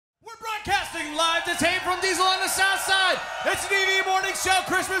the tape from Diesel on the South Side. It's the DVE Morning Show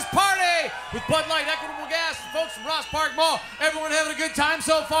Christmas Party with Bud Light, Equitable Gas, and folks from Ross Park Mall. Everyone having a good time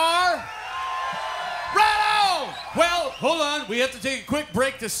so far? Right on! Well, hold on. We have to take a quick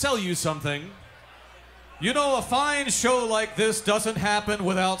break to sell you something. You know, a fine show like this doesn't happen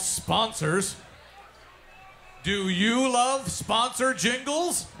without sponsors. Do you love sponsor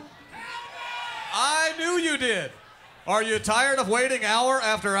jingles? I knew you did. Are you tired of waiting hour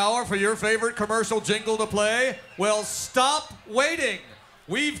after hour for your favorite commercial jingle to play? Well, stop waiting.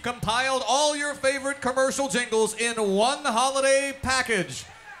 We've compiled all your favorite commercial jingles in one holiday package.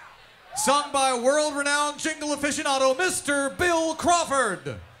 Sung by world-renowned jingle aficionado, Mr. Bill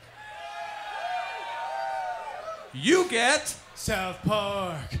Crawford. You get South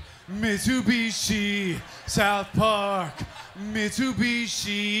Park, Mitsubishi, South Park,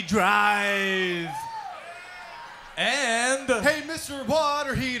 Mitsubishi Drive. And hey, Mr.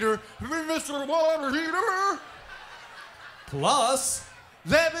 Water Heater, Mr. Water Heater. Plus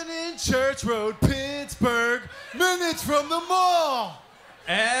Lebanon Church Road, Pittsburgh, minutes from the mall.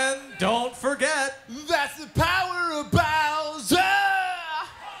 And don't forget, that's the power of Bowser.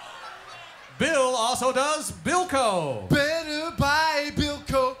 Bill also does Bilko. Better buy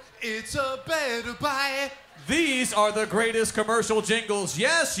Bilko, it's a better buy. These are the greatest commercial jingles.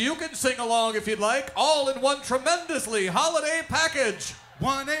 Yes, you can sing along if you'd like, all in one tremendously holiday package.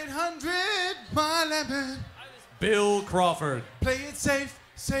 1-800-MY-LEMON. Bill Crawford. Play it safe,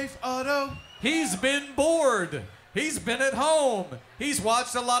 safe auto. He's been bored. He's been at home. He's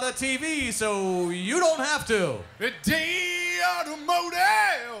watched a lot of TV, so you don't have to. The D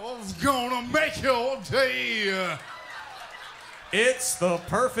Automotive's gonna make your day. It's the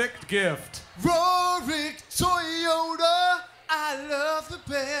perfect gift. Rorik Toyota, I love the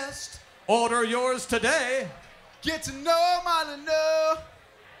best. Order yours today. Get to know Molyneux.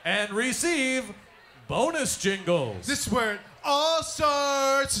 And receive bonus jingles. This is where it all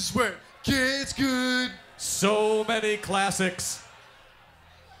starts. This is where it gets good. So many classics.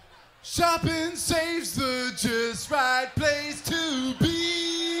 Shopping saves the just right place to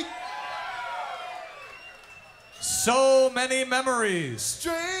be. So many memories.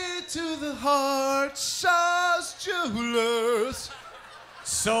 Straight to the heart, Shaw's Jewelers.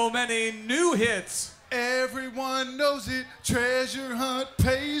 So many new hits. Everyone knows it, Treasure Hunt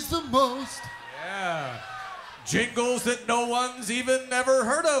pays the most. Yeah. Jingles that no one's even ever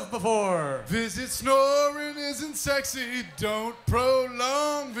heard of before. Visit Snoring Isn't Sexy, don't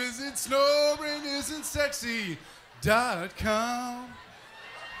prolong. Visit SnoringIsn'tSexy.com.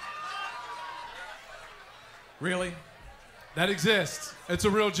 Really? That exists. It's a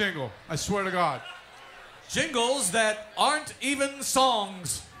real jingle. I swear to God. Jingles that aren't even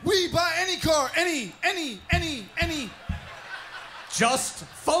songs. We buy any car, any. Just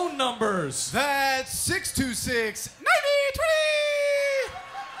phone numbers. That's 626-9020.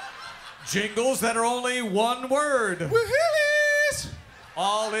 Jingles that are only one word. Woohoo!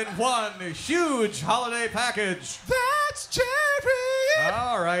 All in one huge holiday package. That's Jerry.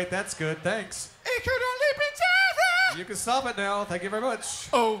 All right, that's good. Thanks. It could only be Jerry. You can stop it now. Thank you very much.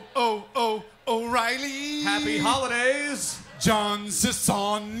 Oh, O'Reilly. Happy holidays. John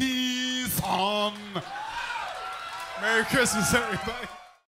Sisson. Merry Christmas, everybody.